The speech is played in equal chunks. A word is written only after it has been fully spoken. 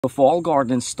The fall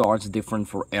garden starts different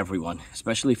for everyone,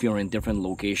 especially if you're in different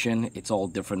location. It's all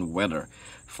different weather.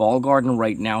 Fall garden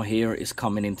right now here is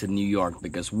coming into New York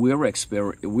because we're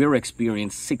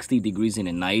experiencing 60 degrees in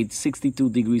the night, 62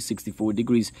 degrees, 64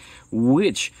 degrees,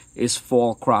 which is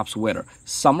fall crops weather.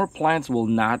 Summer plants will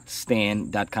not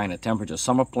stand that kind of temperature.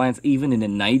 Summer plants, even in the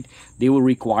night, they will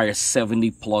require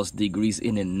 70 plus degrees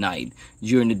in the night.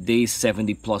 During the day,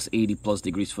 70 plus, 80 plus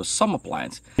degrees for summer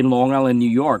plants. In Long Island, New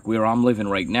York, where I'm living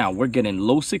right now, we're getting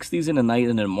low 60s in the night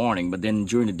and in the morning, but then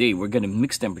during the day, we're getting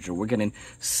mixed temperature. We're getting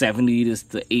 70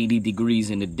 to 80 degrees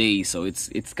in the day, so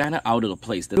it's kind of out of the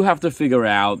place. You have to figure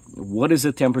out what is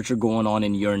the temperature going on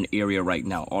in your area right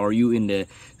now. Are you in the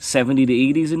 70 to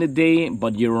 80s in the day,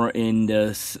 but you're in the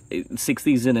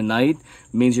 60s in the night?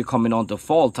 Means you're coming on to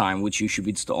fall time, which you should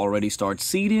be already start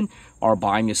seeding or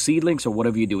buying your seedlings or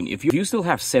whatever you're doing. If you still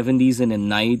have 70s in the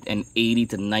night and 80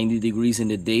 to 90 degrees in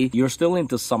the day, you're still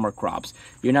into summer crops.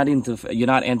 You're not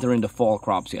entering the fall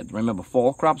crops yet. Remember,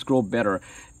 fall crops grow better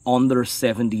under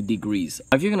 70 degrees.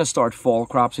 If you're going to start fall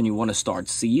crops and you want to start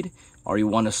seed, or you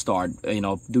want to start,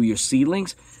 do your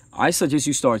seedlings, I suggest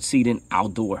you start seeding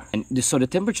outdoor. And so the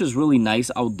temperature is really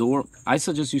nice outdoor. I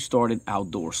suggest you start it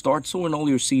outdoor. Start sowing all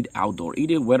your seed outdoor,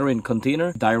 either whether in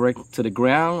container, direct to the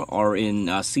ground, or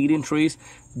in seeding trays.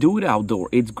 Do it outdoor.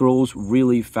 It grows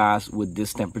really fast with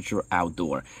this temperature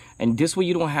outdoor. And this way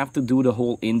you don't have to do the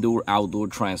whole indoor-outdoor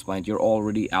transplant. You're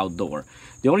already outdoor.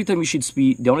 The only time you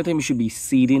should be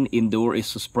seeding indoor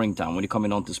is the springtime, when you're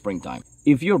coming on to springtime.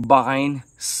 If you're buying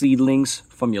seedlings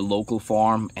from your local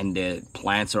farm and the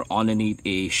plants are underneath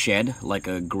a shed, like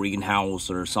a greenhouse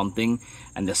or something,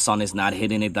 and the sun is not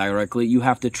hitting it directly, you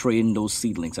have to train those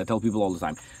seedlings. I tell people all the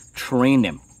time, train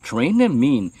them. Train them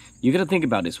mean, you got to think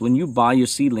about this. When you buy your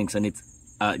seedlings and it's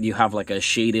you have like a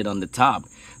shaded on the top,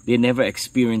 they never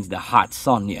experienced the hot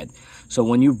sun yet. So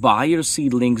when you buy your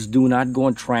seedlings, do not go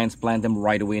and transplant them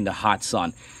right away in the hot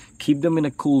sun. Keep them in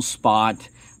a cool spot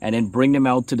and then bring them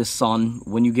out to the sun.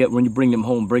 When you bring them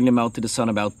home, bring them out to the sun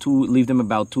leave them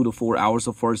about 2 to 4 hours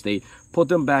the first day. Put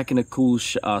them back in a cool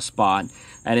spot,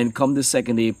 and then come the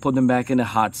second day, put them back in the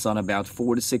hot sun about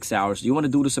 4 to 6 hours. You want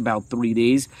to do this about 3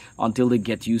 days until they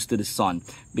get used to the sun,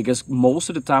 because most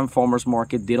of the time farmers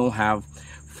market, they don't have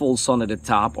full sun at the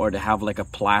top, or they have like a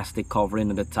plastic covering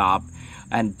at the top,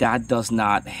 and that does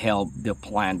not help the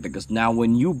plant. Because now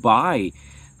when you buy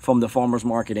from the farmers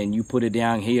market and you put it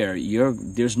down here,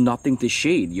 there's nothing to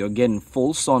shade. You're getting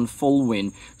full sun, full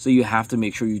wind, so you have to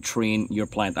make sure you train your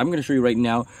plant. I'm going to show you right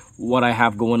now what I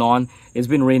have going on. It's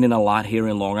been raining a lot here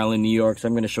in Long Island, New York, so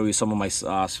I'm going to show you some of my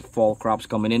fall crops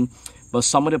coming in. But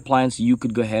some of the plants you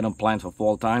could go ahead and plant for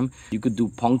fall time. You could do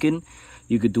pumpkin,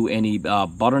 you could do any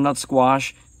butternut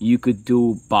squash, you could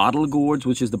do bottle gourds,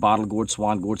 which is the bottle gourd,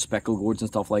 swan gourd, speckled gourds, and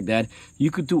stuff like that.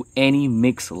 You could do any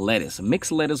mixed lettuce.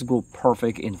 Mixed lettuce grow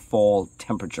perfect in fall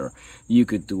temperature. You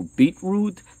could do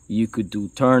beetroot, you could do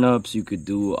turnips, you could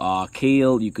do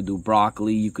kale, you could do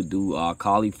broccoli, you could do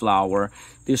cauliflower.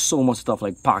 There's so much stuff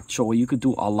like pak choy. You could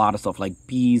do a lot of stuff like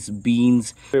peas,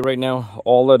 beans. Right now,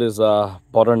 all that is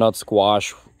butternut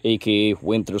squash, aka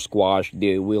winter squash.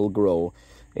 They will grow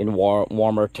in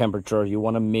warmer temperature. You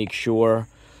want to make sure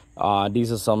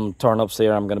these are some turnips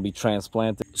here I'm going to be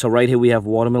transplanting. So right here we have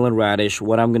watermelon radish.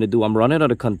 What I'm going to do, I'm running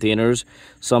out of containers,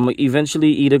 so I'm eventually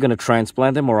either going to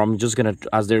transplant them, or I'm just going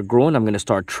to, as they're growing, I'm going to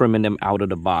start trimming them out of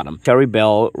the bottom. Cherry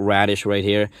bell radish right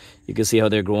here. You can see how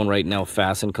they're growing right now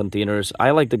fast in containers. I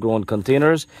like to grow in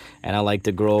containers, and I like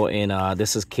to grow in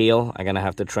this is kale. I'm going to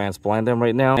have to transplant them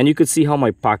right now. And you could see how my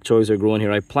pak choys are growing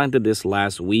here. I planted this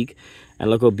last week, and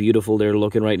look how beautiful they're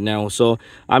looking right now. So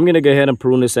I'm going to go ahead and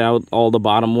prune this out, all the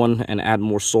bottom one, and add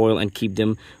more soil and keep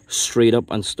them straight up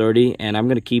and sturdy. And I'm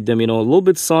going to keep them, a little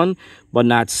bit sun, but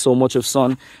not so much of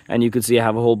sun. And you can see I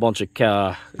have a whole bunch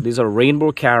of, these are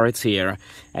rainbow carrots here.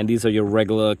 And these are your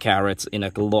regular carrots in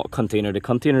a container. The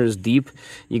container is deep.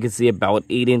 You can see about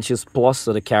 8 inches plus.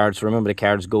 So the carrots, remember, the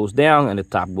carrots goes down and the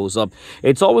top goes up.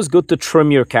 It's always good to trim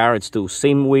your carrots too.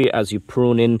 Same way as you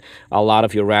prune in a lot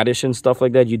of your radish and stuff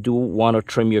like that. You do want to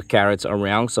trim your carrots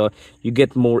around so you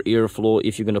get more airflow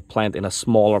if you're going to plant in a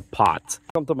smaller pot.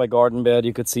 Come to my garden bed.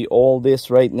 You could see all this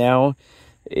right now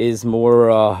is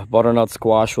more butternut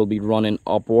squash will be running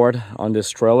upward on this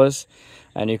trellis.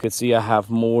 And you could see I have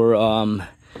more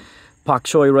pak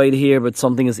choy right here, but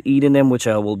something is eating them, which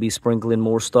I will be sprinkling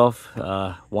more stuff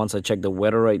once I check the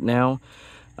weather right now.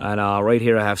 And right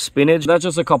here I have spinach. That's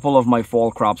just a couple of my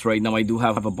fall crops right now. I do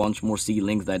have a bunch more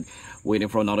seedlings that waiting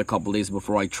for another couple days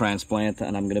before I transplant,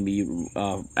 and I'm going to be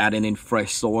adding in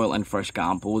fresh soil and fresh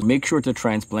compost. Make sure to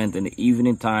transplant in the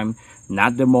evening time,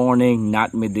 not the morning,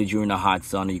 not midday during the hot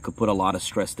sun. You could put a lot of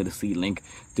stress to the seedling.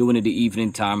 do it in the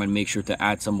evening time, and make sure to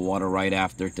add some water right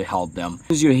after to help them.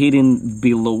 As you're hitting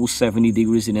below 70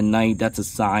 degrees in the night, that's a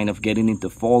sign of getting into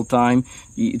fall time.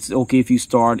 It's okay if you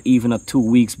start even 2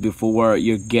 weeks before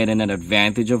you're getting an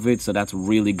advantage of it, so that's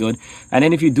really good. And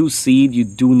then if you do seed, you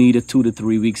do need a 2 to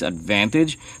 3 weeks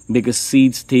advantage, because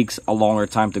seeds takes a longer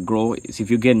time to grow. So if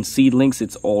you're getting seedlings,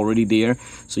 it's already there,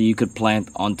 so you could plant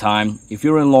on time. If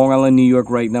you're in Long Island, New York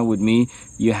right now with me,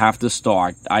 you have to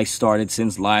start. I started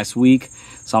since last week.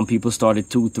 Some people started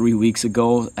 2-3 weeks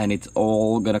ago, and it's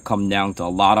all gonna come down to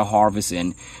a lot of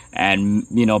harvesting and,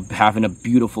 you know, having a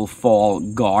beautiful fall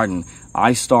garden.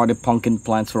 I started pumpkin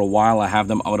plants for a while. I have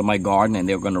them out of my garden and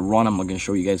they're gonna run. I'm gonna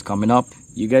show you guys coming up.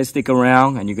 You guys stick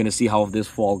around and you're gonna see how this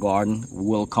fall garden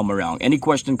will come around. Any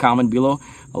question, comment below.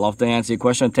 I love to answer your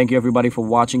question. Thank you everybody for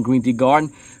watching Green Tea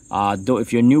Garden.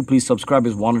 If you're new, please subscribe.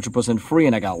 It's 100% free,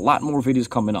 and I got a lot more videos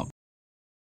coming up.